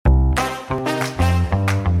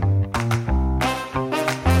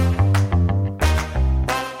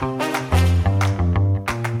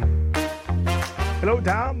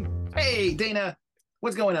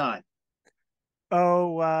What's going on?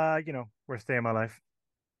 Oh, worst day of my life.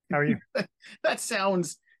 How are you? That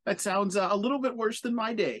sounds a little bit worse than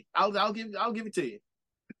my day. I'll give it to you.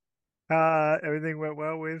 Everything went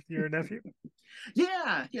well with your nephew?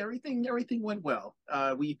 Yeah, everything went well.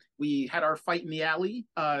 We had our fight in the alley.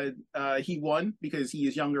 He won because he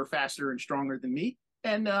is younger, faster, and stronger than me,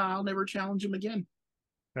 and I'll never challenge him again.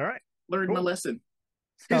 All right, Learned my cool. lesson.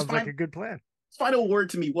 His Sounds like final a good plan. final word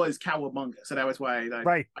to me was cowabunga, so that was why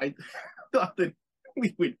Right. I thought that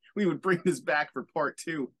we would bring this back for part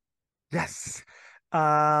two. Yes.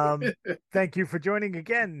 Um, Thank you for joining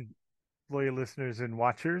again, loyal listeners and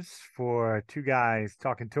watchers, for Two Guys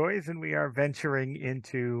Talking Toys, and we are venturing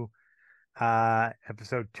into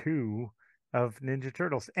episode 2 of Ninja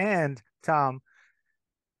Turtles. And Tom,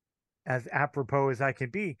 as apropos as I can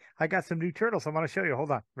be, I got some new turtles I want to show you.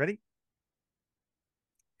 Hold on. Ready?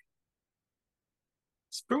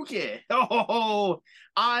 Spooky. Oh,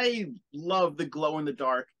 I love the glow in the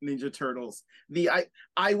dark Ninja Turtles.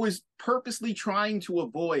 I was purposely trying to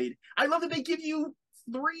avoid. I love that they give you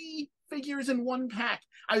three figures in one pack.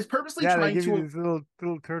 I was purposely Yeah, they trying give you to these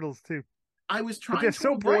little turtles too. I was But they're trying to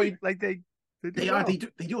so bright. avoid. Like they do They are well.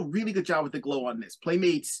 they do a really good job with the glow on this.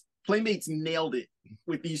 Playmates nailed it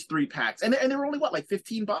with these three packs. And they were only what, like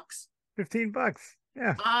 $15? $15.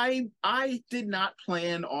 Yeah. I did not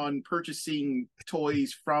plan on purchasing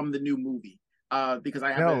toys from the new movie because No.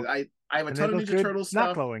 I have a And they ton of look Ninja good Turtle not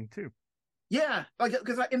stuff. glowing too. Yeah, like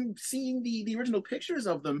because I am seeing the original pictures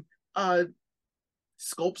of them. Uh,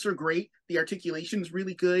 Sculpts are great. The articulation's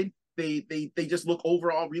really good. They just look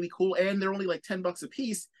overall really cool, and they're only like $10 a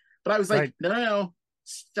piece. But I was like, Right. no,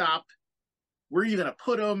 stop. Where are you gonna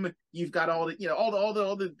put them? You've got all the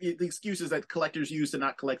the excuses that collectors use to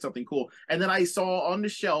not collect something cool. And then I saw on the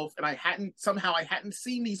shelf, and I hadn't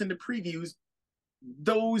seen these in the previews.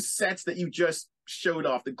 Those sets that you just showed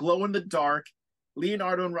off, the glow in the dark,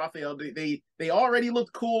 Leonardo and Raphael, they already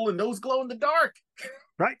looked cool, and those glow in the dark.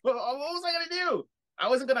 Right. What was I gonna do? I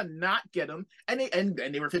wasn't gonna not get them, and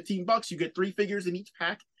they were $15. You get three figures in each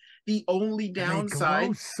pack. The only And they glow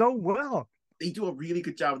downside, so well. they do a really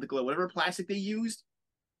good job with the glow. Whatever plastic they used,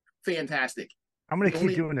 fantastic. I'm gonna The keep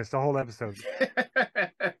only doing this the whole episode.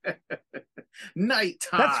 That's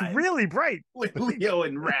nighttime really bright. with Like, Leo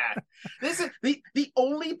and Raph. This is the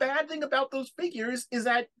only bad thing about those figures is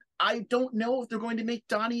that I don't know if they're going to make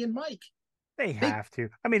Donnie and Mike. they They have to.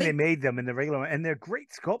 I mean, they they made them in the regular one, and they're great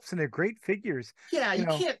sculpts and they're great figures. yeah, You you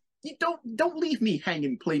know, can't you don't leave me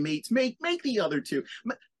hanging, Playmates. Make the other two.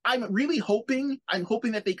 I'm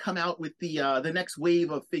hoping that they come out with the next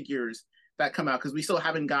wave of figures that come out, because we still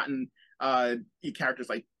haven't gotten characters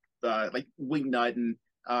like Wingnut, and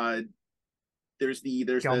uh there's the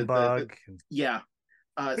Gumbug. yeah.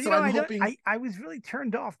 But So I'm I don't. hoping I was really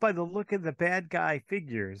turned off by the look of the bad guy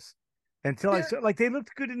figures until I they're saw, like, they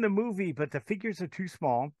looked good in the movie, but the figures are too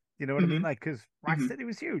small. You know what I mean? mhm, Like, because mhm, Rocksteady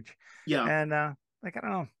was huge, yeah. and like, I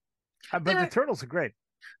don't know. They But the were turtles are great.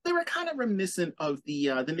 they were kind of reminiscent of the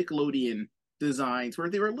Nickelodeon designs, where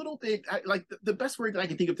they were a little bit like the best word that I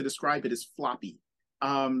can think of to describe it is floppy.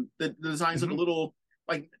 The designs look a Hmm. little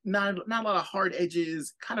like not a lot of hard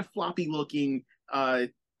edges, kind of floppy looking, a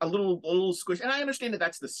little squish. And I understand that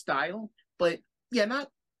that's the style, but yeah, not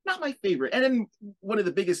my favorite. And then one of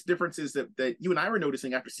the biggest differences that you and I were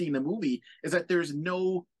noticing after seeing the movie is that there's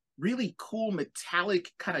no really cool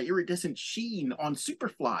metallic kind of iridescent sheen on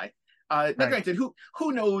Superfly. Now, Right. granted,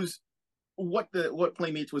 who knows what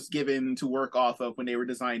Playmates was given to work off of when they were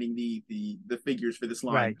designing the figures for this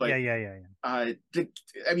line, Right. Yeah. but Yeah. Yeah. Yeah. uh,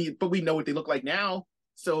 I mean, but we know what they look like now.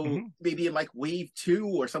 So Hmm. maybe in like wave two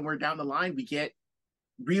or somewhere down the line, we get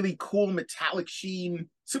really cool metallic sheen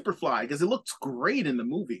Superfly, because it looks great in the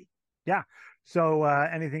movie. Yeah. So,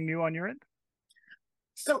 anything new on your end?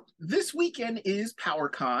 So this weekend is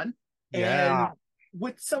PowerCon, Yeah. and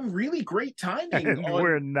with some really great timing And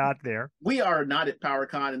we're on. not there. We are not at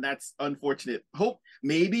PowerCon, and that's unfortunate. Hope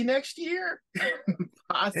maybe next year,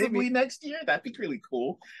 possibly Maybe. next year. That'd be really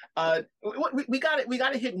cool. We got it. We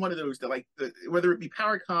got to hit one of those that, like, whether it be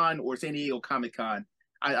PowerCon or San Diego Comic Con.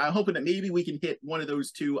 I'm hoping that maybe we can hit one of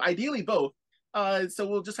those two, ideally both. So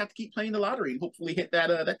we'll just have to keep playing the lottery and hopefully hit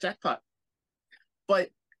that jackpot.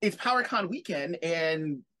 But it's PowerCon weekend,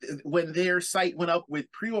 and when their site went up with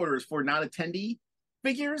pre-orders for non-attendee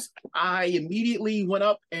figures, I immediately went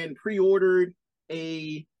up and pre-ordered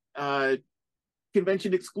a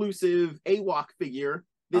convention exclusive AWOC figure.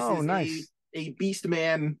 This Oh, is nice. a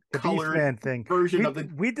Beastman The Beast colored Man thing. version We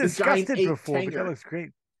of we the discussed giant it ape before, but that Tanger. looks great.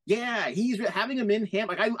 Yeah, he's having him in hand.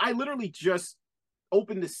 Like, I literally just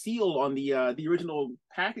opened the seal on the original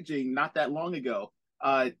packaging not that long ago.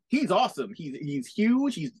 He's awesome. He's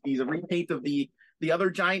huge. He's a repaint of the other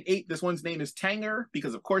giant ape. This one's name is Tanger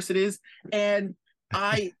because of course it is. And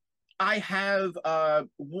I I have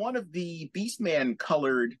one of the Beastman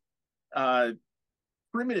colored uh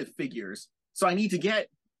primitive figures. So I need to get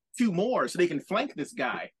two more so they can flank this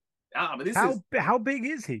guy. But how big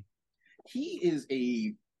is he? He is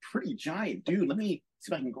a pretty giant dude. Let me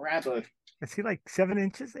see if I can grab a. Is he like 7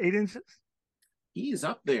 inches, 8 inches? He is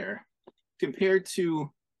up there compared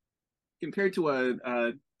to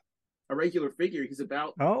a regular figure. He's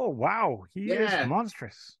about. Oh wow, he is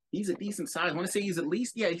monstrous. He's a decent size. I want to say he's at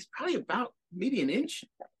least he's probably about maybe an inch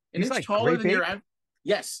he's like taller than your average.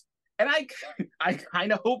 Yes. And I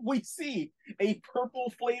kind of hope we see a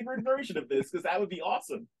purple flavored version of this because that would be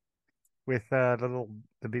awesome. With the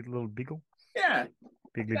big little beagle. Yeah,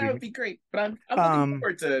 that would be great. But I'm looking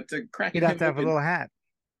forward to cracking. You'd have to have a little hat.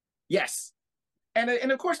 Yes, and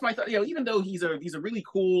of course my thought. Even though he's a really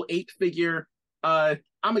cool ape figure, I'm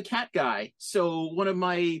a cat guy. So one of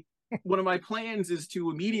my plans is to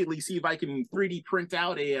immediately see if I can 3D print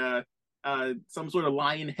out a some sort of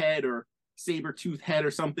lion head or saber tooth head or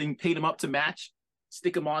something, paint them up to match,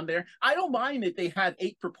 stick them on there. I don't mind if they have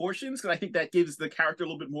ape proportions because I think that gives the character a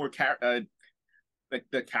little bit more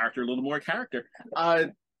the character a little more character.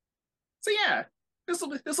 So yeah, this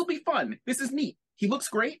will be fun. This is neat. He looks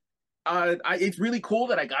great. It's really cool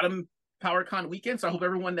that I got him PowerCon weekend. So I hope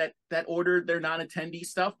everyone that ordered their non-attendee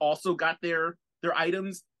stuff also got their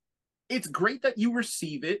items. It's great that you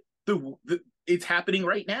receive it. It's happening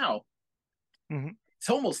right now. Mm-hmm. It's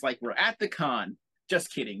almost like we're at the con.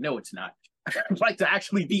 Just kidding. No, it's not. I'd like to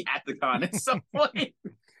actually be at the con at some point.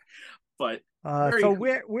 But so cool.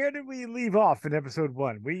 Where did we leave off in episode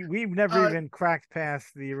 1? We've never even cracked past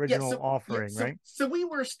the original offering, right? So we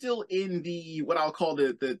were still in the what I'll call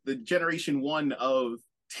the generation 1 of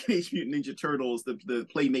Teenage Mutant Ninja Turtles, the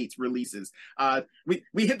Playmates releases. We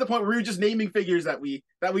hit the point where we were just naming figures that we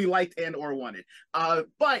liked and or wanted.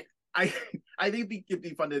 But I think it'd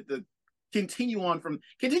be fun to continue on from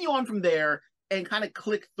there and kind of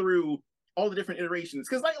click through all the different iterations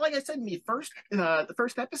because like I said in the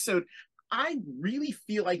first episode, I really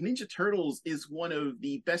feel like Ninja Turtles is one of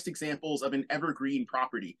the best examples of an evergreen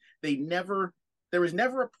property. There was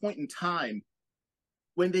never a point in time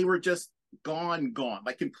when they were just gone,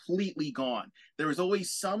 like completely gone. There was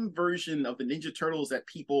always some version of the Ninja Turtles that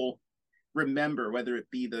people remember, whether it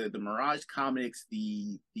be the Mirage comics,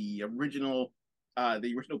 the original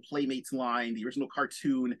Playmates line, the original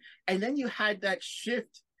cartoon, and then you had that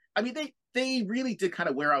shift. I mean, they really did kind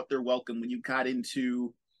of wear out their welcome when you got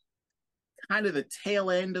into kind of the tail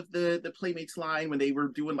end of the Playmates line when they were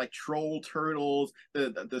doing like Troll Turtles,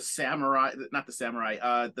 the samurai, not the samurai,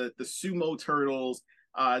 the sumo turtles.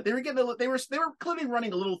 They were clearly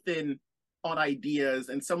running a little thin on ideas,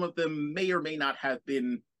 and some of them may or may not have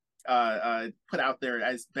been put out there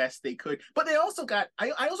as best they could. But they also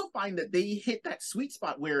I also find that they hit that sweet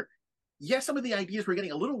spot where, yes, some of the ideas were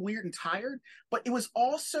getting a little weird and tired, but it was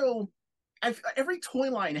also, every toy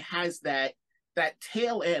line has that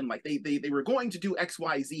tail end, like they were going to do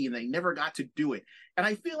XYZ and they never got to do it. And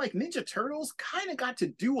I feel like Ninja Turtles kind of got to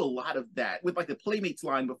do a lot of that with like the Playmates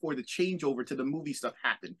line before the changeover to the movie stuff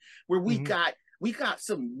happened, where we got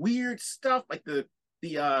some weird stuff like the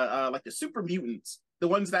super mutants, the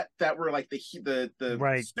ones that were like the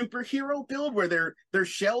right. superhero build where their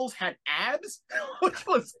shells had abs, which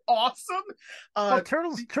was awesome.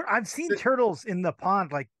 Turtles. I've seen turtles in the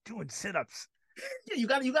pond like doing sit-ups. Yeah, you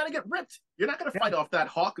got to get ripped. You're not going to fight off that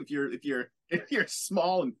hawk if you're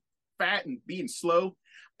small and fat and being slow.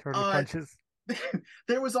 Turtle punches.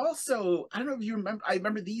 There was also, I don't know if you remember. I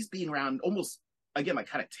remember these being around almost again like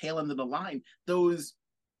kind of tail end of the line. Those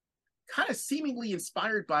kind of seemingly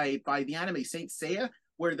inspired by the anime Saint Seiya,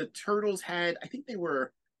 where the turtles had, I think they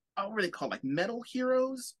were, what were they called, like metal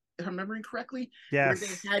heroes, if I'm remembering correctly. Yes. Where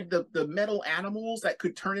they had the metal animals that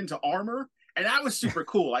could turn into armor. And that was super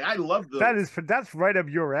cool. Like I love those. That's right up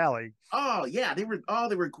your alley. Oh yeah, they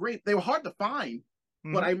were great. They were hard to find,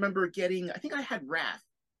 but I remember getting. I think I had Wrath.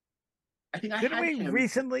 Didn't we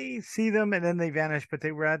recently see them and then they vanished? But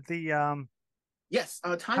they were at the yes,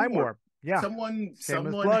 Time Warp. Yeah, someone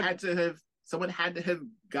had to have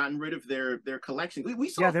gotten rid of their collection. We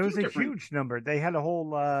saw. Yeah, there was a huge number. They had a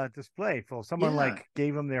whole display full. Someone like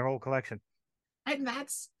gave them their whole collection. And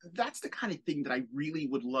that's the kind of thing that I really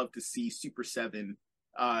would love to see Super 7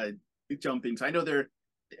 jump into. I know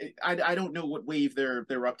I don't know what wave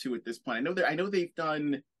they're up to at this point. I know they've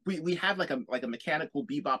done. We have like a mechanical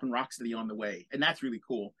Bebop and Rocksteady on the way, and that's really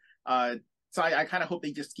cool. So I kind of hope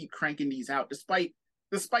they just keep cranking these out, despite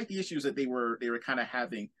the issues that they were kind of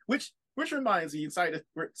having. Which which reminds me,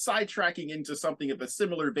 we're sidetracking into something of a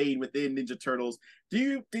similar vein within Ninja Turtles.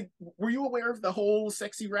 Were you aware of the whole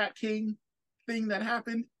Sexy Rat King thing that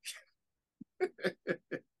happened?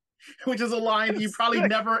 Which is a line you probably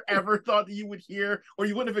never ever thought that you would hear, or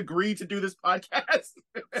you wouldn't have agreed to do this podcast.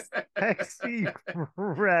 Sexy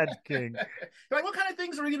Rat King. Like, what kind of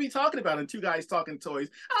things are we going to be talking about in Two Guys Talking Toys?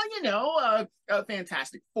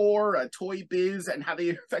 Fantastic Four, Toy Biz, and how they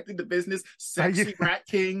affected the business. Sexy Rat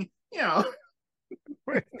King,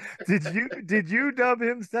 Wait, did you dub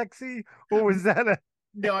him sexy, or was that a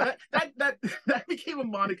No, that became a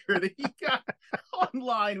moniker that he got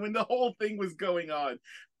online when the whole thing was going on.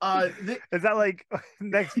 Is that like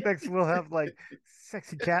next we'll have like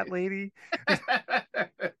sexy cat lady?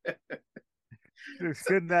 It's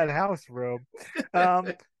good in that house robe.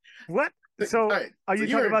 What? So right, are you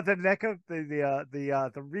talking about the NECA,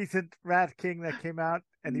 the recent Rat King that came out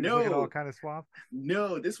and he was looking all kind of suave?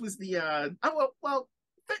 No, this was the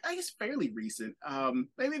I guess fairly recent.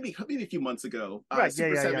 Maybe a few months ago. Right.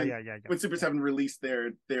 Super 7, yeah. When Super 7 released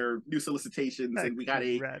their new solicitations, and we got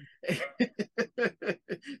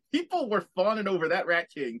people were fawning over that Rat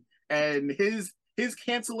King, and his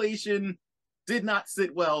cancellation did not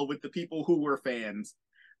sit well with the people who were fans.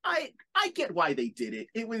 I get why they did it.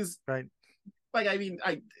 It was right. Like, I mean,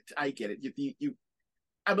 I get it.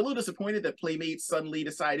 I'm a little disappointed that Playmates suddenly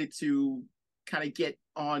decided to kind of get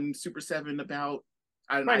on Super 7 about.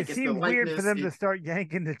 I don't know. I guess it seemed weird for them to start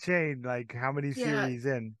yanking the chain. Like, how many series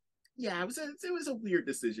in? Yeah, it was a weird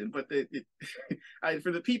decision, but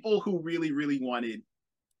for the people who really, really wanted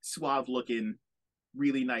suave looking,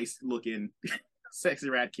 really nice looking Sexy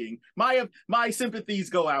Rat King, my sympathies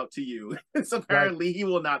go out to you. So apparently he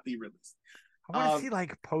will not be released. I want to see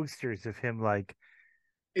like posters of him like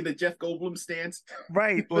in the Jeff Goldblum stance,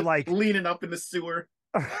 right? Or like leaning up in the sewer.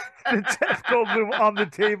 The Jeff Goldblum on the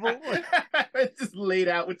table, just laid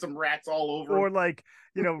out with some rats all over or him. like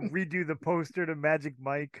redo the poster to Magic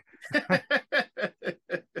Mike.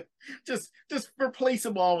 just replace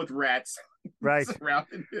them all with rats, right?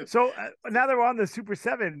 So now that we're on the Super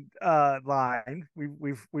 7 line,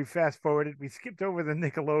 we fast forwarded. We skipped over the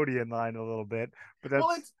Nickelodeon line a little bit, but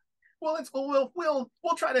that's we'll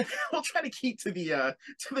try to keep to the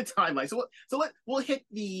timeline. So we'll hit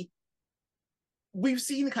the. We've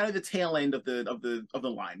seen kind of the tail end of the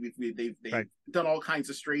line. They've right. done all kinds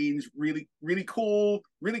of strange, really, really cool,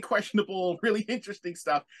 really questionable, really interesting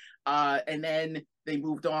stuff. And then they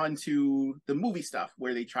moved on to the movie stuff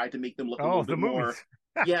where they tried to make them look a little bit more,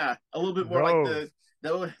 a little bit more like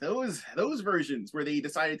those versions where they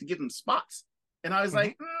decided to give them spots. And I was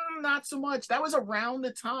like, not so much. That was around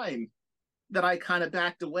the time that I kind of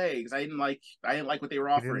backed away because I didn't like what they were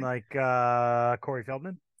offering. You didn't like Corey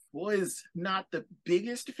Feldman? Was not the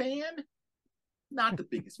biggest fan. Not the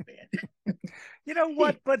biggest fan. You know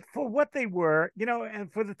what? But for what they were,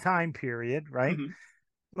 and for the time period, right? Mm-hmm.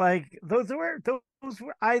 Like those were.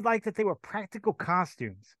 I like that they were practical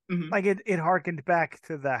costumes. Mm-hmm. Like it harkened back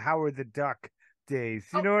to the Howard the Duck days.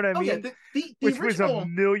 You know what I mean? Yeah, the which original... was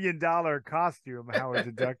 $1 million costume, Howard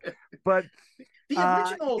the Duck. But the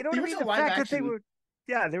original, the original live action...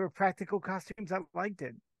 they were practical costumes. I liked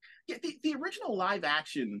it. Yeah, the original live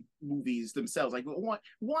action movies themselves, like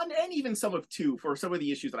one and even some of two, for some of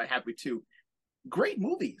the issues that I have with two, great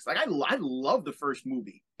movies. Like I love the first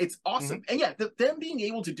movie. It's awesome. Mm-hmm. And them being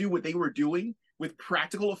able to do what they were doing with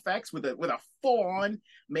practical effects, with a full on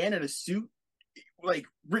man in a suit, like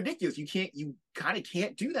ridiculous. You kind of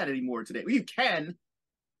can't do that anymore today. Well, you can.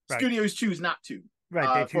 Right. Studios choose not to.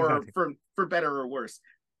 Right. They choose not to. For better or worse.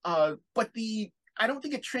 But I don't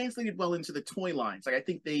think it translated well into the toy lines. Like I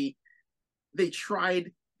think they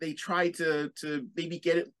tried to maybe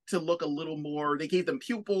get it to look a little more. They gave them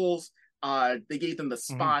pupils. They gave them the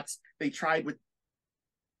spots. Mm-hmm. They tried with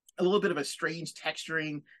a little bit of a strange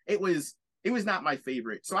texturing. It was not my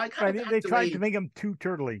favorite. So I kind of they tried to make them too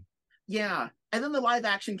turtly. Yeah, and then the live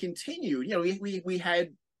action continued. We had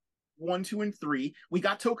 1, 2, and 3. We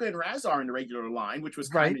got Toka and Razar in the regular line, which was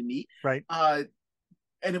kind of neat. Right.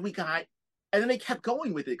 And then they kept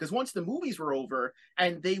going with it because once the movies were over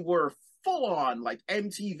and they were full on like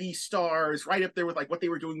MTV stars, right up there with like what they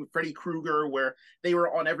were doing with Freddy Krueger, where they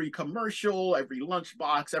were on every commercial, every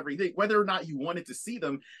lunchbox, everything, whether or not you wanted to see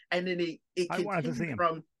them. And then it continued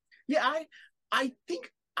from, I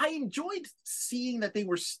think I enjoyed seeing that they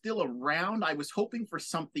were still around. I was hoping for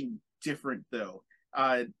something different though.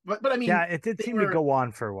 But I mean, it did seem to go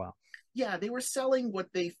on for a while. Yeah, they were selling what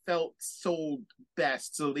they felt sold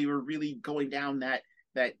best. So they were really going down that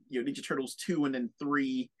Ninja Turtles 2 and then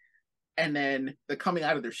 3, and then the coming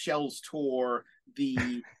out of their shells tour,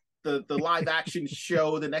 the the live action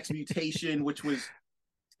show, The Next Mutation, which was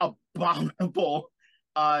abominable.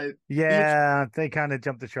 The Yeah, they kind of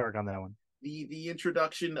jumped the shark on that one. the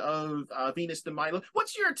introduction of Venus de Milo.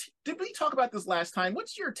 What's your did we talk about this last time?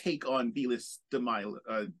 What's your take on Venus de Milo?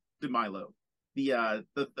 De Milo, the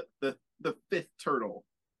fifth turtle.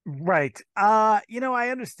 Right. I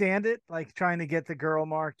understand it, like trying to get the girl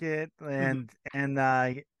market, Mhm, and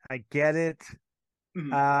I get it.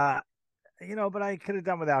 mhm. Uh, but I could have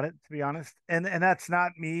done without it, to be honest. And that's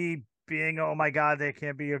not me being, oh my God, there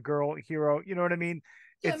can't be a girl hero. You know what I mean?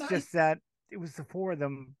 Yeah, It's no, just that it was the four of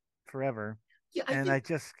them forever. yeah, I And think. I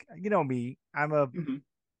just, me, Mhm.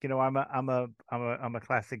 I'm a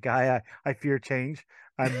classic guy. I fear change.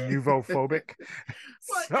 I'm nouveau phobic.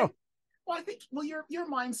 Well, So I think your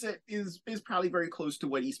mindset is probably very close to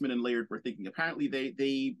what Eastman and Laird were thinking. Apparently,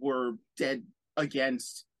 they were dead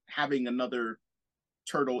against having another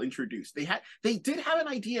turtle introduced. They did have an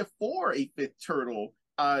idea for a fifth turtle,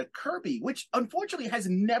 Kirby, which unfortunately has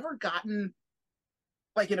never gotten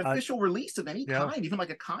like an uh official release of any no, kind, even like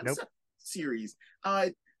a nope. concept series. Uh,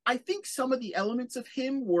 I think some of the elements of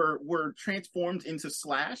him were transformed into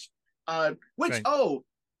Slash. Which Right.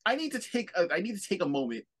 I need to take a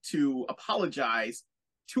moment to apologize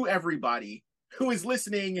to everybody who is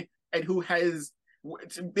listening and who has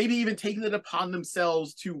maybe even taken it upon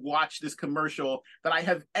themselves to watch this commercial that I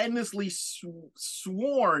have endlessly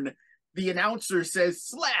sworn the announcer says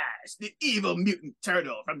Slash, the evil mutant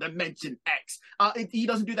turtle from Dimension X. He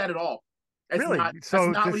doesn't do that at all. Really? That's So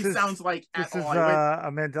not what he sounds like at this all. is I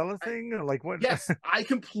went, a Mandela thing, or like what? yes, I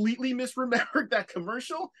completely misremembered that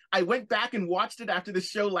commercial. I went back and watched it after the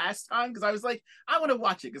show last time because I was like, I want to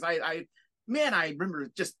watch it because man, I remember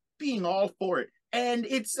just being all for it. And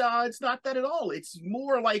it's not that at all. It's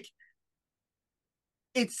more like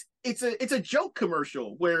it's a joke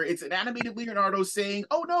commercial where it's an animated Leonardo saying,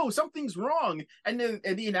 "Oh no, something's wrong," and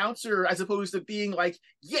the announcer, as opposed to being like,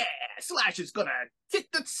 "Yeah, Slash is gonna kick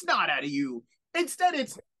the snot out of you," instead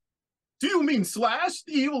it's, "Do you mean Slash,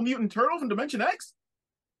 the evil mutant turtle from Dimension X?"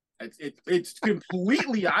 It's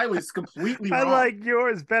completely. I was completely I wrong. like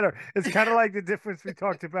yours better. It's kind of like the difference we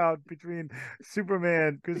talked about between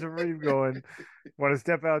Superman, Christopher Reeve going, "Want to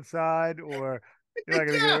step outside?" or "You're not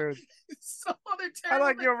gonna get Yeah, hurt." some other I terrible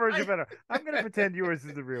like thing. your version better. I'm gonna pretend yours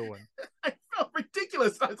is the real one. I felt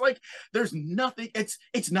ridiculous. I was like, "There's nothing.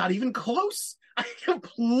 It's not even close." I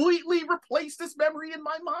completely replaced this memory in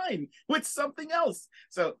my mind with something else.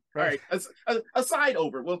 So, all Right. right, aside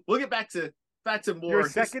over. We'll get back to Your more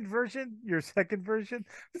second version,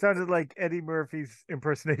 sounded like Eddie Murphy's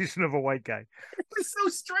impersonation of a white guy. It was so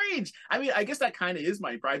strange. I mean, I guess that kind of is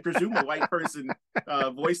my pride. I presume a white person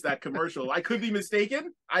voiced that commercial. I could be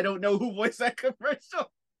mistaken. I don't know who voiced that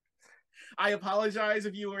commercial. I apologize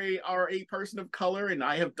if you are a person of color and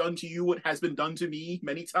I have done to you what has been done to me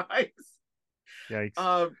many times. Yikes.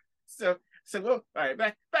 Um, well, all right,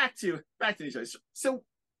 back to these shows. So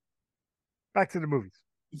Back to the movies.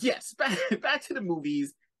 yes, back to the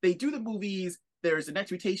movies. They do the movies. There's an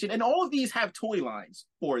exmutation, and all of these have toy lines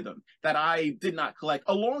for them that I did not collect,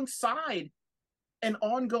 alongside an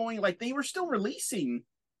ongoing, like they were still releasing Mhm.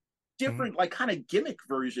 different like kind of gimmick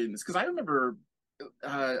versions because I remember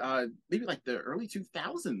maybe like the early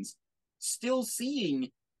 2000s still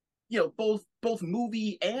seeing both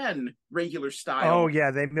movie and regular Oh style yeah,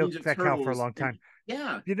 they milked Ninja that cow for a Turtles. long And time.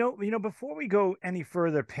 yeah. Before we go any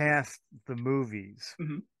further past the movies,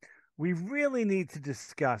 Mhm. we really need to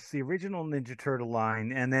discuss the original Ninja Turtle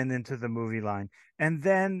line and then into the movie line. And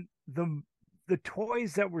then the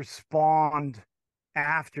toys that were spawned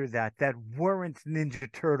after that weren't Ninja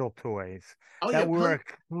Turtle toys, Oh yeah. that were a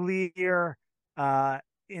clear uh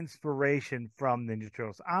inspiration from Ninja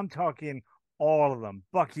Turtles. I'm talking all of them.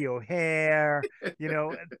 Bucky O'Hare, you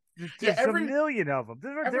know, Yeah, there's a million of them.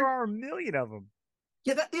 There every are a million of them.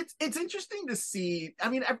 yeah, it's interesting to see. I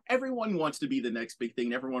mean, everyone wants to be the next big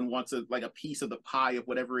thing. Everyone wants a piece of the pie of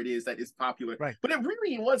whatever it is that is popular. Right. But it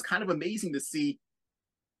really was kind of amazing to see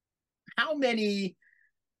how many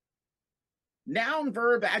noun,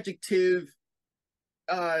 verb, adjective,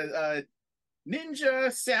 uh,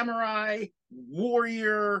 ninja, samurai,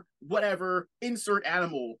 warrior, whatever, insert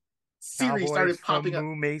animal series Cowboys started from popping up.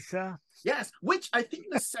 Moo Mesa. Yes, which I think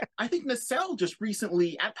Nacelle just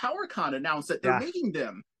recently at PowerCon announced that they're Yeah. making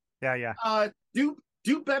them. Yeah.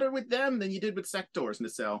 Do better with them than you did with Sectors,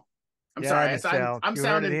 Nacelle. I'm Yeah, sorry. Nacelle. You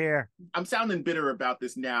heard it here. I'm sounding bitter about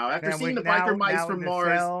this now. After And seeing we the biker mice now from Mars.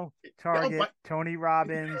 Nacelle, Oh, Target, but Tony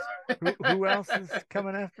Robbins. Who else is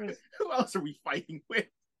coming after us? who else are we fighting with?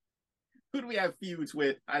 Who do we have feuds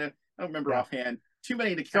with? I don't remember Yeah. offhand. Too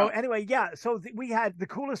many to So count. anyway, yeah. So we had the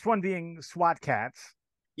coolest one being SWAT Cats.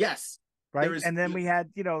 Yes, there right? was And then we had,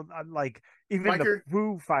 like even the biker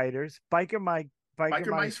Foo Fighters, Biker biker mice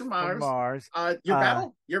Mice from from Mars. Mars,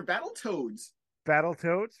 Your battle toads.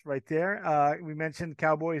 Battletoads right there. We mentioned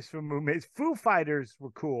Cowboys from Moonbase. Foo Fighters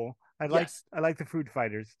were cool. Yes, I like the Food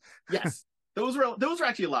Fighters. yes, those were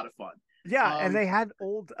actually a lot of fun. Yeah, and Um, they had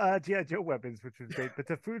old G.I. Joe weapons, which was great. But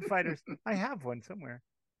the Food Fighters, I have one somewhere.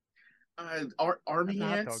 I have army the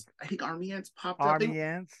hot dog. ants. I think army ants popped up. Army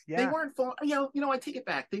ants, They yeah. weren't fun. I take it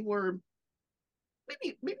back. They were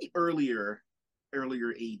maybe earlier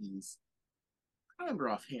 80s. I don't remember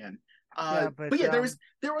offhand. Yeah, But but yeah,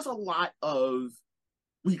 there was a lot of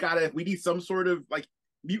we need some sort of like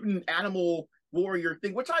mutant animal warrior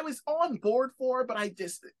thing, which I was on board for, but I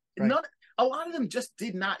just right. none a lot of them just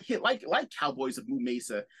did not hit like Cowboys of Moon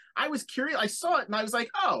Mesa. I was curious, I saw it and I was like,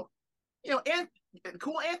 oh, and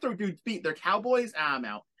cool anthro dudes beat their cowboys. I'm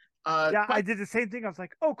out. Yeah, I But did the same thing. I was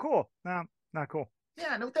like, oh, cool. No, not cool.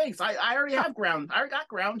 yeah, no thanks. I already have ground. I already got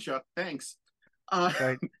ground chuck. Thanks. Uh,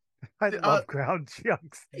 Right. I uh, love Ground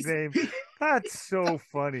Chuck's he's, name. he, That's he's so so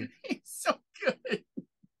funny. he's so good.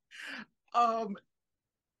 Um,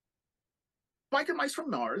 Biker Mice from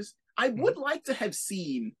Mars. I Mhm. would like to have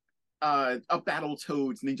seen a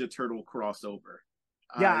Battletoads Ninja Turtle crossover.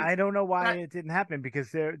 Yeah, Uh, I don't know why that it didn't happen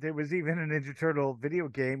because there was even a Ninja Turtle video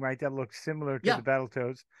game, right, that looked similar to yeah, the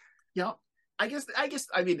Battletoads. yeah. I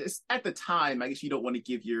mean at the time I guess you don't want to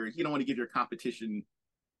give your competition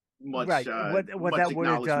Right. What much that would have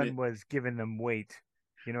acknowledgement. done was given them weight.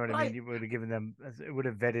 You know what I But mean? You would have given them, it would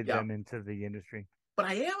have vetted yeah, them into the industry. but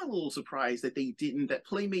I am a little surprised that that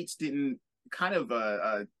Playmates didn't kind of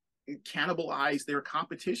cannibalize their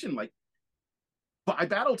competition like by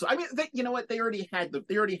Battletoads. I mean, you know what? They already had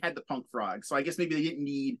the Punk Frogs, so I guess maybe they didn't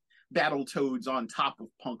need Battletoads on top of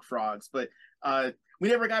Punk Frogs. But we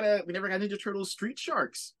never got Ninja Turtles Street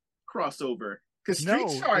Sharks crossover because Street No,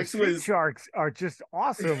 the Sharks Street was Sharks are just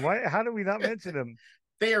awesome. Why? How do we not mention them?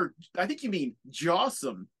 they are. I think you mean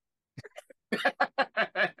Jawsome,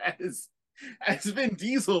 as as Vin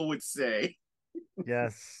Diesel would say.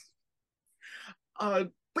 Yes. Uh,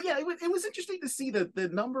 but yeah, it was interesting to see the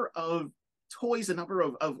number of toys, the number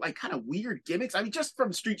of like kind of weird gimmicks. I mean, just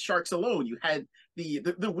from Street Sharks alone, you had the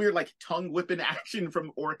weird like tongue whipping action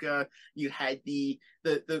from Orca. You had the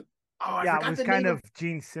oh, I Yeah, it forgot was the kind name of. of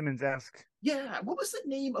Gene Simmons-esque. Yeah, what was the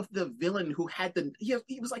name of the villain who had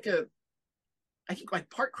he was like I think like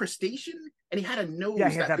part crustacean and he had a Yeah, nose he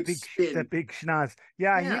had that could that spin. big schnoz.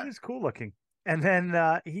 Yeah, he Yeah. was cool looking. And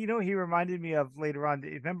then he reminded me of later on.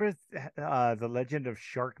 Remember the Legend of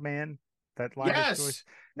Sharkman, that line of stories?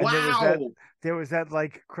 Yes. And Wow. there was that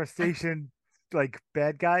like crustacean like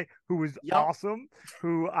bad guy who was Yep. awesome,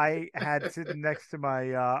 who I had sitting next to my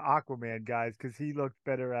Aquaman guys because he looked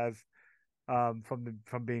better as from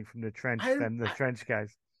being from the trench I than the trench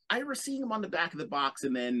guys. I remember seeing him on the back of the box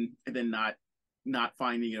and then not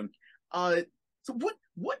finding him. Uh, so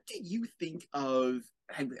what did you think of?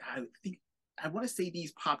 I think I want to say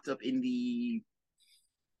these popped up in the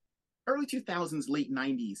early 2000s, late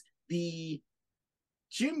 90s.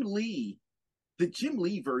 Jim Lee, the Jim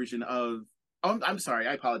Lee version of. Oh, I'm sorry,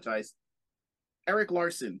 I apologize. Eric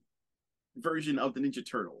Larson version of the Ninja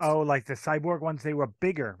Turtles, Oh, like the cyborg ones, they were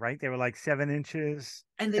bigger, right? They were like 7 inches.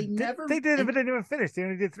 and they never They did it, and but they never finished. They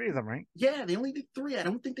only did three of them, right? yeah, they only did three. I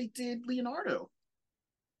don't think they did Leonardo,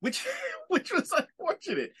 which which was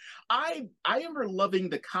unfortunate. I remember loving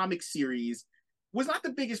the comic series. Was not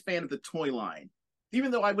the biggest fan of the toy line,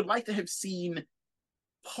 even though I would like to have seen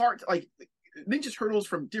part like Ninja Turtles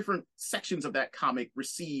from different sections of that comic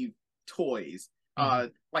receive toys. Mm-hmm.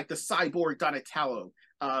 Like the cyborg Donatello,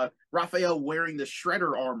 Raphael wearing the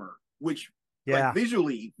Shredder armor, which like Yeah,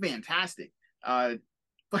 visually fantastic. But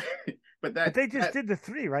but but they just that did the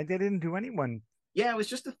three, right? They didn't do anyone. yeah, it was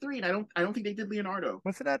just the three, and I don't think they did Leonardo.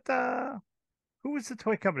 Was it at who was the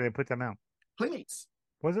toy company that put them out? Playmates,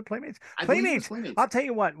 Was it Playmates? I believe it was Playmates. Playmates. I'll tell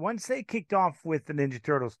you what. Once they kicked off with the Ninja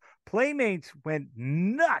Turtles, Playmates went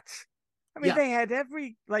nuts. I mean, Yeah, they had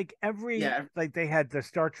yeah, like they had the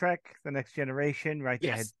Star Trek, the Next Generation, right? They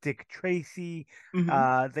had yes. Dick Tracy.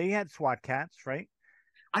 Mm-hmm. They had SWAT cats, right?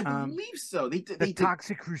 I Um, believe so. the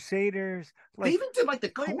Toxic Crusaders, they like even did like the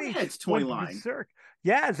Playmates Coneheads toy went line. berserk.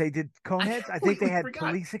 Yeah, they did I Coneheads. I think they completely had forgot.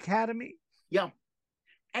 Police Academy. Yeah,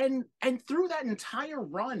 and through that entire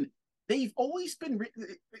run, they've always been.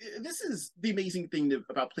 This is the amazing thing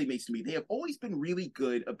about Playmates to me. They have always been really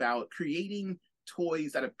good about creating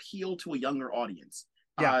toys that appeal to a younger audience.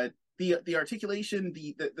 Yeah, The articulation,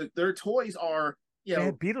 their toys are they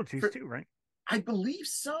had Beetlejuice for, too, right? I believe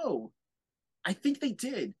so. I think they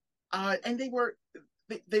did, and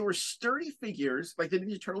they were sturdy figures, like the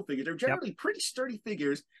Ninja Turtle figures. They're Yep. generally pretty sturdy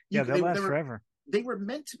figures. Yeah, they'll last they were forever. they were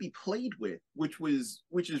meant to be played with, which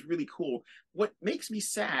is really cool. What makes me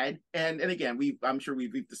sad, and again, I'm sure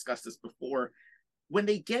we've discussed this before, when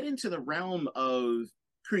they get into the realm of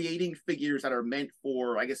creating figures that are meant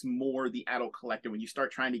for, I guess, more the adult collector, when you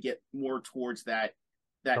start trying to get more towards that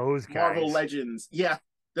Those Marvel guys. Legends, yeah,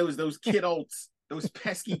 those kidults, those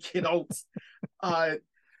pesky kidults. Uh,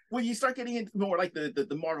 when you start getting into more like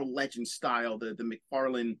the Marvel Legends style, the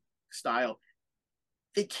McFarlane style,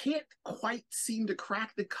 they can't quite seem to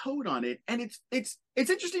crack the code on it, and it's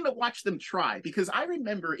interesting to watch them try, because I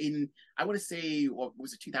remember I want to say, what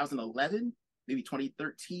was it, 2011, maybe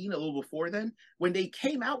 2013, a little before then, when they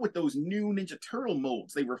came out with those new Ninja Turtle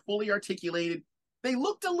molds. They were fully articulated. They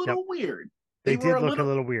looked a Yep. little weird. They Were did look a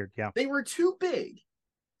little weird. Yeah. they were too big,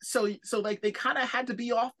 so like they kind of had to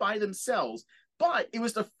be off by themselves. But it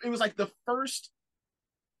was like the first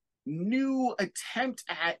new attempt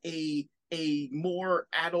at a more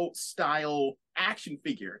adult style action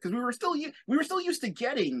figure, because we were still used to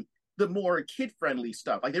getting the more kid friendly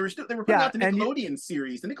stuff. Like they were putting out the Nickelodeon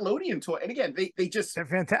series, the Nickelodeon toy, and again they're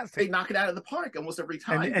fantastic. they knock it out of the park almost every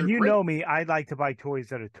time. And you great. know me, I like to buy toys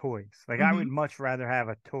that are toys. Like I would much rather have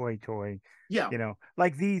a toy, Yeah, you know,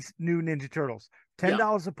 like these new Ninja Turtles, yeah,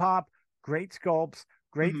 $10 a pop, great sculpts,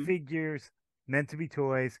 great hmm figures, meant to be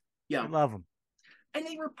toys. yeah. I love them. And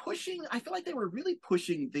they were pushing. I feel like they were really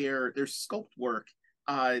pushing their sculpt work.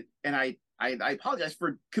 And I apologize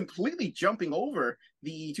for completely jumping over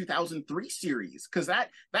the 2003 series, because that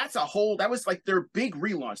was like their big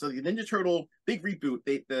relaunch. So the Ninja Turtle big reboot.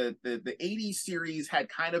 The 80s series had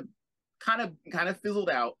kind of fizzled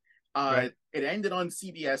out. Right. It ended on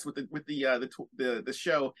CBS with the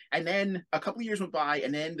show, and then a couple of years went by,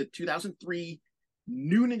 and then the 2003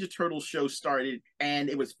 new Ninja Turtles show started, and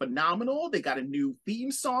it was phenomenal. They got a new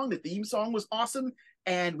theme song. The theme song was awesome,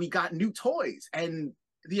 and we got new toys, and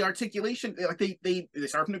the articulation, like they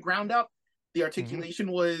started from the ground up. The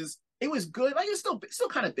articulation was good. Like it was still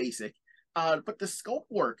kind of basic, but the sculpt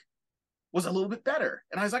work was a little bit better.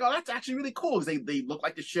 And I was like, oh, that's actually really cool, because they look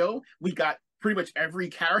like the show. We got pretty much every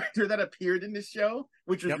character that appeared in this show,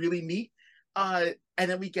 which was really neat. And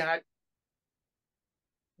then we got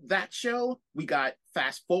that show. We got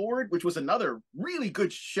Fast Forward, which was another really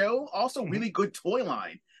good show, also really good toy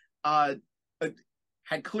line.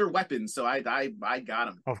 Had clear weapons, so I got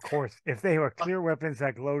them. Of course, if they were clear weapons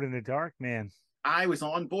that glowed in the dark, man, I was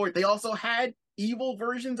on board. They also had evil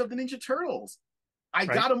versions of the Ninja Turtles. I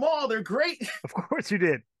right? got them all. They're great. Of course you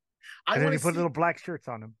did. I And then want you to put see. little black shirts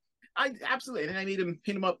on them. I absolutely, and then I made them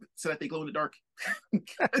pin them up so that they glow in the dark,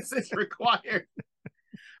 because it's required.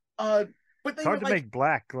 But they It's hard were to make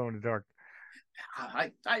black glow in the dark.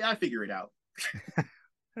 I figure it out.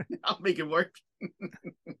 I'll make it work.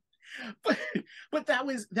 but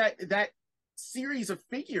that series of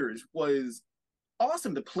figures was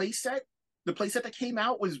awesome. The playset that came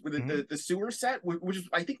out was with the sewer set, which is,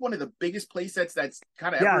 I think, one of the biggest play sets that's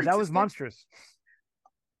kind of ever existed. That was monstrous.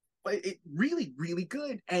 But it really, really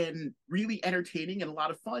good and really entertaining and a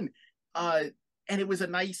lot of fun. And it was a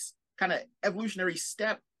nice kind of evolutionary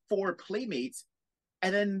step for Playmates.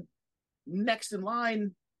 And then next in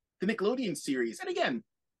line, the Nickelodeon series. And again,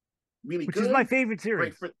 really Which good. is my favorite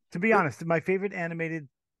series. To be honest, my favorite animated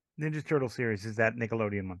Ninja Turtle series is that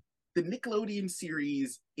Nickelodeon one. The Nickelodeon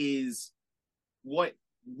series is what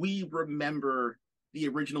we remember the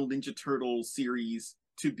original Ninja Turtle series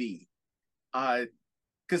to be.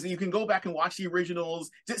 Because you can go back and watch the originals.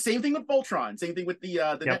 Same thing with Voltron. Same thing with the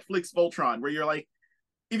Netflix Voltron, where you're like,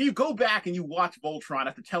 if you go back and you watch Voltron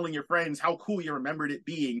after telling your friends how cool you remembered it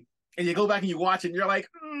being, and you go back and you watch it, and you're like,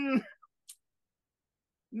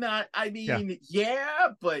 not. I mean,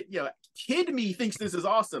 but kid me thinks this is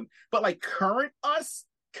awesome. But like current us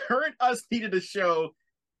needed a show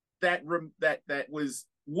that was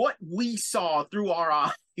what we saw through our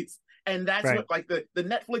eyes. And that's what, like, the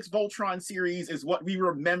Netflix Voltron series is what we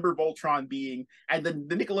remember Voltron being, and the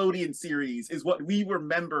Nickelodeon series is what we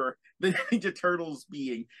remember the Ninja Turtles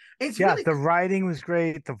being. It's really the writing was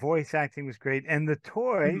great, the voice acting was great, and the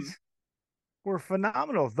toys were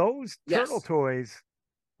phenomenal. Those turtle toys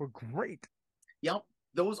were great. Yep,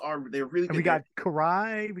 they're really good. And we got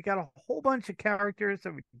Karai, we got a whole bunch of characters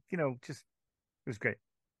that just it was great.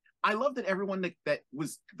 I love that everyone that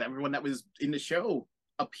was in the show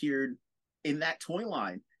appeared in that toy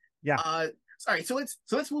line. Sorry, so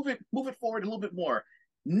let's move it forward a little bit more.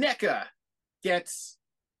 NECA gets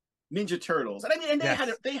Ninja Turtles, and I mean, and they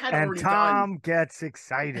had and already Tom done. Gets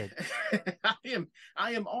excited.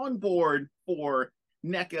 I am on board for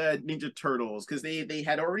NECA Ninja Turtles, because they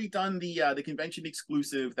had already done the convention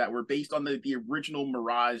exclusive that were based on the original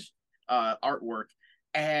Mirage artwork,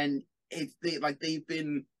 and they've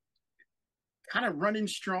been kind of running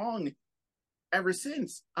strong ever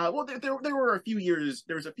since. Well, there were a few years.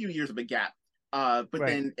 There was a few years of a gap. But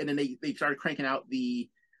Right. then they started cranking out the.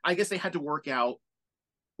 I guess they had to work out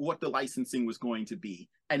what the licensing was going to be,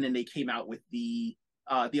 and then they came out with the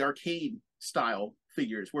arcade style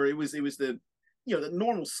figures where it was the the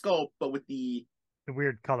normal sculpt, but with the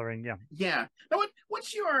weird coloring. Yeah. yeah. Now,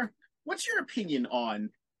 what's your opinion on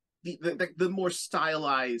the more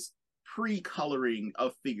stylized pre-coloring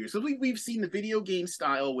of figures? So we've seen the video game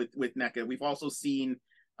style with NECA. We've also seen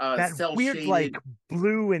That cell weird like shaded.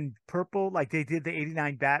 blue and purple, like they did the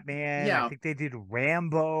 '89 Batman. I Yeah, think they did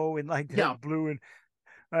Rambo in like yeah, that blue and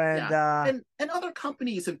yeah. And other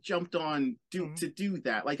companies have jumped on mhm. to do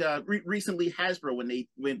that. Like recently Hasbro when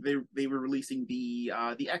they were releasing the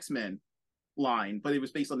X-Men line, but it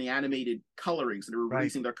was based on the animated colorings, and they were Right.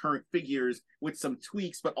 releasing their current figures with some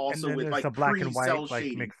tweaks, but And also then with there's like the black and white, pre-cell like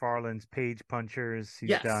shading. McFarlane's Page Punchers he's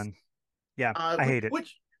Yes. done. Yeah, Uh, I which hate it.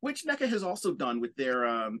 which which NECA has also done with their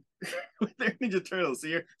with their Ninja Turtles.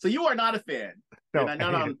 So you are not a fan. You're No, not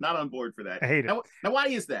I hate it. not on board for that. I hate it. Now why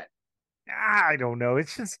is that? I don't know.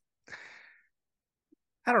 It's just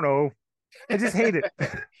I don't know. I just hate it.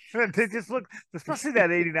 They just look, especially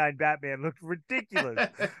that '89 Batman looked ridiculous.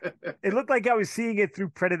 It looked like I was seeing it through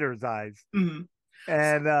Predator's eyes. Mhm. So,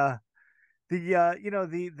 And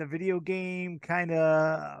the video game kind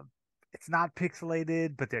of it's not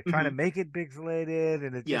pixelated, but they're trying to mhm. make it pixelated,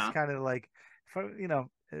 and it just Yeah. kind of like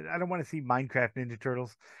I don't want to see Minecraft Ninja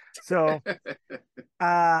Turtles. So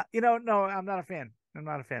no, I'm not a fan. I'm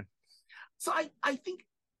not a fan. So I think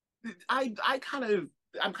I kind of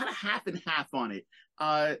I'm kind of half and half on it.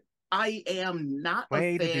 Uh, I am not a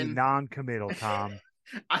Way to be fan. non-committal, Tom.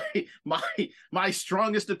 My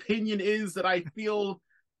strongest opinion is that I feel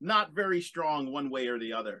not very strong one way or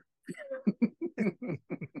the other.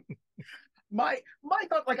 My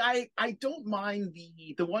thought, like I don't mind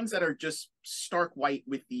the ones that are just stark white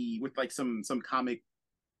with like some comic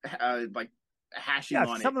like hashing Yeah,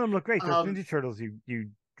 on it. some of them look great. Those Um, Ninja Turtles you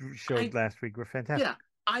I showed last week were fantastic. yeah,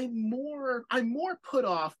 I'm more put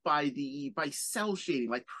off by cell shading,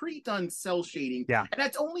 like pre-done cell shading, Yeah. and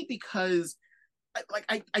that's only because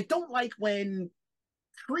I don't like when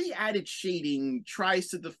pre-added shading tries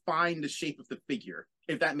to define the shape of the figure,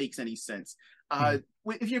 if that makes any sense. Mhm.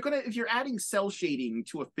 If you're adding cell shading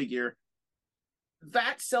to a figure,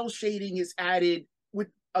 that cell shading is added with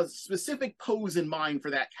a specific pose in mind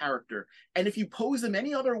for that character, and if you pose them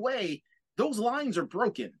any other way, those lines are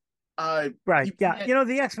broken. Right. You Yeah. can't.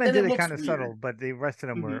 The X-Men Then it did it looks kind of weird. subtle, but the rest of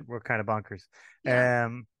them Mm-hmm. were kind of bonkers. Yeah,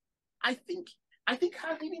 Um, I think I think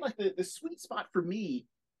kind of maybe like the sweet spot for me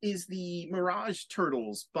is the Mirage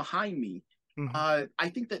Turtles behind me. mhm. I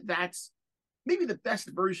think that's maybe the best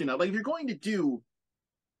version of, like, if you're going to do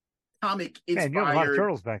comic Man, you have a lot of inspired.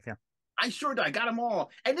 turtles back there. I got them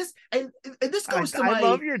all, and this I goes to I my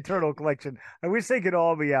love your turtle collection. I wish they could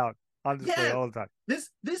all be out on display yeah all the time.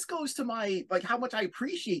 this goes to my, like, how much I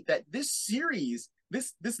appreciate that this series,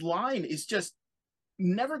 this line is just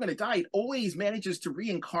never going to die. It always manages to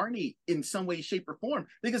reincarnate in some way, shape, or form.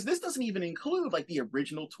 Because this doesn't even include like the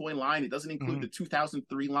original toy line. It doesn't include Mhm. the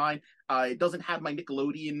 2003 line. It doesn't have my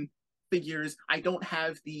Nickelodeon figures. I don't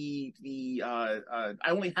have I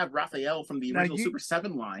only have Raphael from the Now original Super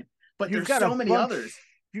 7 line. But you've there's got a so many bunch. others.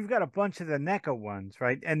 You've got a bunch of the NECA ones,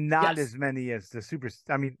 right? And not Yes, as many as the Super.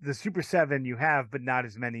 I mean, the Super 7 you have, but not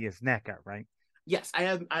as many as NECA, right? yes, I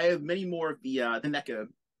have many more of the NECA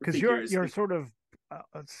Because figures. you're sort of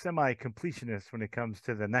a semi completionist when it comes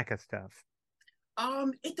to the NECA stuff,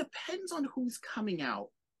 It depends on who's coming out,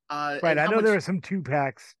 right? and I how know there much. are some 2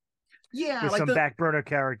 packs Yeah, with like some the back burner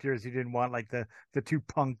characters you didn't want, like the two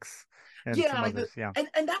punks and yeah, some like the others. Yeah.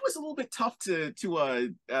 and that was a little bit tough to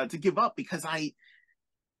give up, because I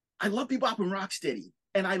love Bebop and Rocksteady,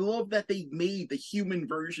 and I love that they made the human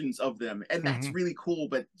versions of them, and that's Hmm. really cool.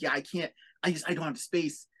 But yeah, I can't. I don't have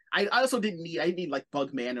space. I also didn't need. I need like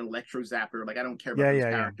Bugman and Electro Zapper. Like, I don't care about Yeah, those yeah,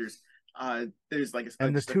 yeah. characters. There's like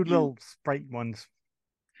And the just a two few. little sprite ones.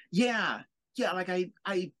 Yeah, yeah. Like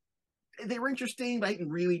I they were interesting, but I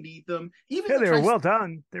didn't really need them. Even Yeah, the they were tri well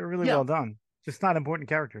done. They were really yeah well done. Just not important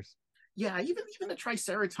characters. yeah even the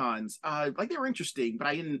Triceratons. Like, they were interesting, but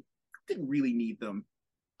I didn't really need them.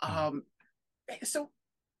 Mhm. Um, so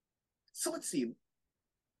let's see.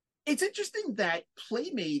 It's interesting that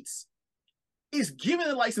Playmates is giving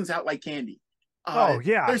the license out like candy. Oh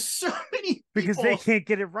yeah, There's so many because they people. can't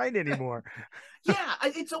get it right anymore. Yeah,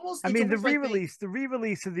 it's almost. I It's mean, almost like the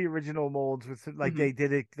re-release of the original molds was like Mhm. they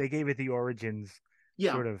did it. They gave it the origins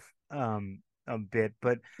Yeah. sort of a bit,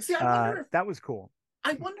 but See, I wonder if that was cool.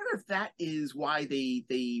 that is why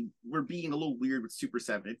they were being a little weird with Super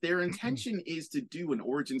 7. If their intention is to do an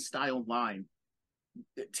origin style line,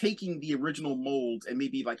 taking the original molds and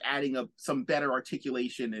maybe like adding up some better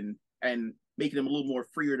articulation and making them a little more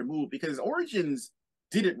freer to move, because Origins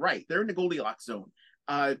did it right. They're in the Goldilocks zone.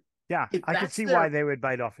 Yeah, If I could that's see why their they would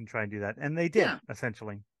bite off and try and do that, and they did yeah,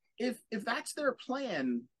 essentially. if that's their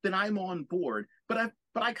plan, then I'm on board. But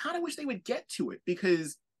I kind of wish they would get to it,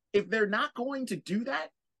 because if they're not going to do that,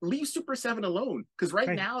 leave Super 7 alone. Because right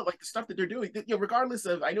Right. now, like the stuff that they're doing, regardless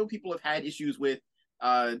of, I know people have had issues with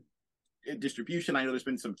uh distribution. I know there's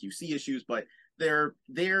been some QC issues, but their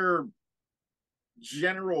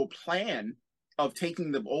general plan of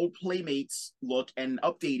taking the old Playmates look and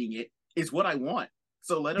updating it is what I want.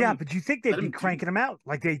 So Yeah, but you think they'd let be them do. cranking them out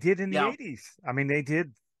like they did in the Yeah, 80s. I mean, they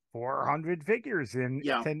did 400 figures in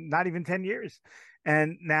yeah. 10, not even 10 years.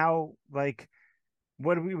 And now, like,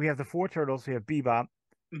 what do we have? The four turtles. We have Bebop,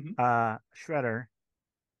 Mm-hmm. Shredder,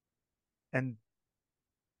 and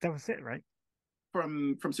that was it, right?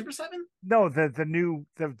 From Super 7. No,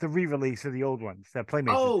 the re-release of the old ones that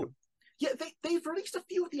Playmates is Oh, doing. yeah. They've released a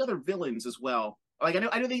few of the other villains as well. Like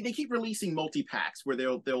I know they keep releasing multi packs where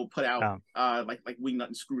they'll put out Um, like Wingnut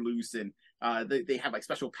and Screw Loose, and they have like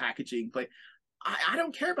special packaging. But I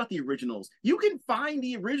don't care about the originals. You can find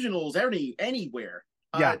the originals anywhere.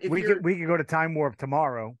 yeah, If you're we could go to Time Warp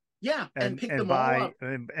tomorrow Yeah, and pick and them all buy up.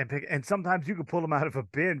 and pick, and sometimes you could pull them out of a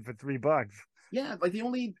bin for $3. Yeah, like the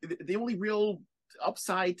only real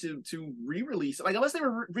upside to re-release, like unless they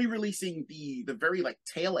were re-releasing the very like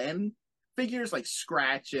tail end figures like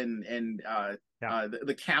Scratch Yeah.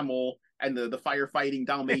 the camel and the firefighting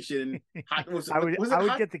Dalmatian. Was it I would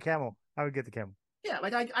hot? get the camel. I would get the camel, Yeah,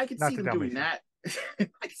 like I could not see the them doing Dalmatian, that.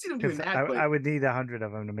 I could see them doing because that, but I would need 100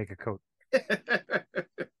 of them to make a coat.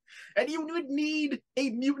 and you would need a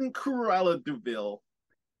mutant Cruella Deville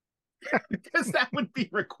because that would be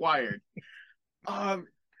required. Um,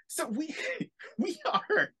 so we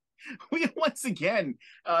are we once again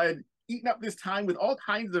eating up this time with all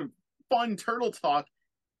kinds of fun turtle talk.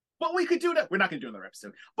 But we could do that. We're not going to do another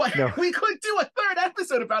episode, but No, we could do a third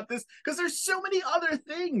episode about this because there's so many other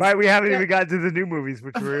things. right? We haven't That... even gotten to the new movies,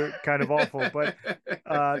 which were kind of awful, but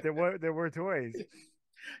there were toys.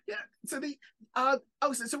 Yeah. So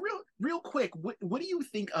so real quick, what do you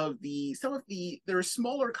think of there are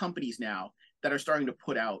smaller companies now that are starting to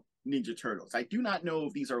put out Ninja Turtles? I do not know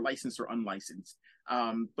if these are licensed or unlicensed.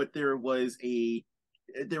 But there was a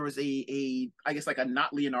I guess like a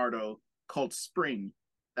not Leonardo called Spring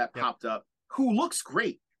that Yep. popped up, who looks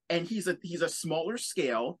great, and he's a smaller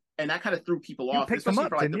scale, and that kind of threw people You off, picked them especially up,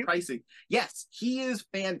 for like didn't the you? pricing. Yes, he is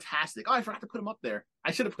fantastic. Oh, I forgot to put him up there.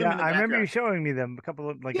 I should have put him Yeah, in the I remember you background. showing me them a couple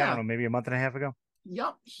of, like, I don't Yeah, know, maybe a month and a half ago.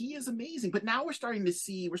 yep, he is amazing. But now we're starting to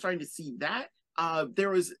see that. There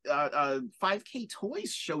was 5K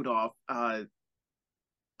Toys showed off a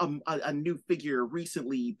new figure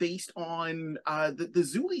recently based on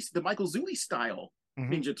the Michael Zuli style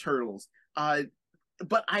Mm-hmm. Ninja Turtles.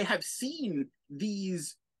 But I have seen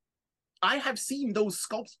those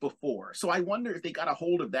sculpts before, so I wonder if they got a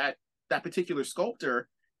hold of that particular sculptor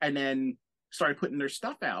and then started putting their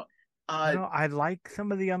stuff out. I like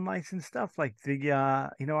some of the unlicensed stuff, like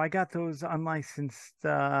I got those unlicensed.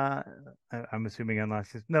 I'm assuming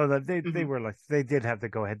unlicensed. No, they Mhm. were like they did have the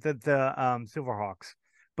go ahead, the Silverhawks,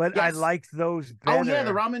 but I Yes. liked those Oh yeah,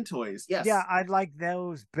 the better. ramen toys. Yeah, Yes. I like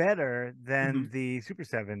those better than Hmm. the Super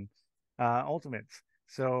 7 Ultimates.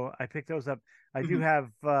 So I picked those up. I do Hmm.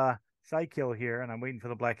 have Psykill here, and I'm waiting for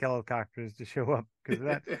the black helicopters to show up because of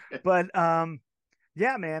that. But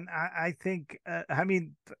yeah, man, I think I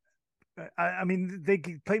mean,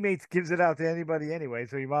 Playmates gives it out to anybody anyway,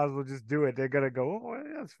 so you might as well just do it. They're gonna go, oh, well,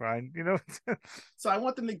 that's fine, you know. So I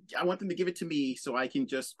want them to give it to me so I can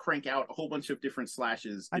just crank out a whole bunch of different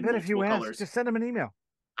slashes I in bet if you multiple ask, colors. just send them an email.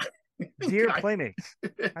 Dear Playmates,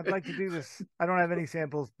 I'd like to do this. I don't have any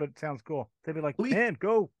samples, but it sounds cool. They'd be like, We man,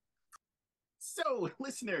 go. So,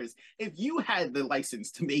 listeners, if you had the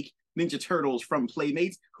license to make Ninja Turtles from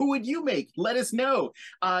Playmates, who would you make? Let us know.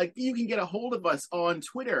 You can get a hold of us on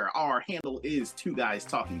Twitter. Our handle is Two Guys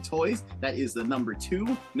Talking Toys. That is the number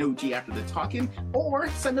 2, no G after the talking. Or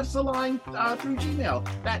send us a line through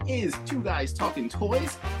Gmail. That is Two Guys Talking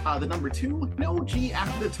Toys. The number 2, no G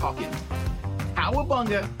after the talking.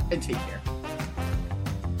 Cowabunga, and take care.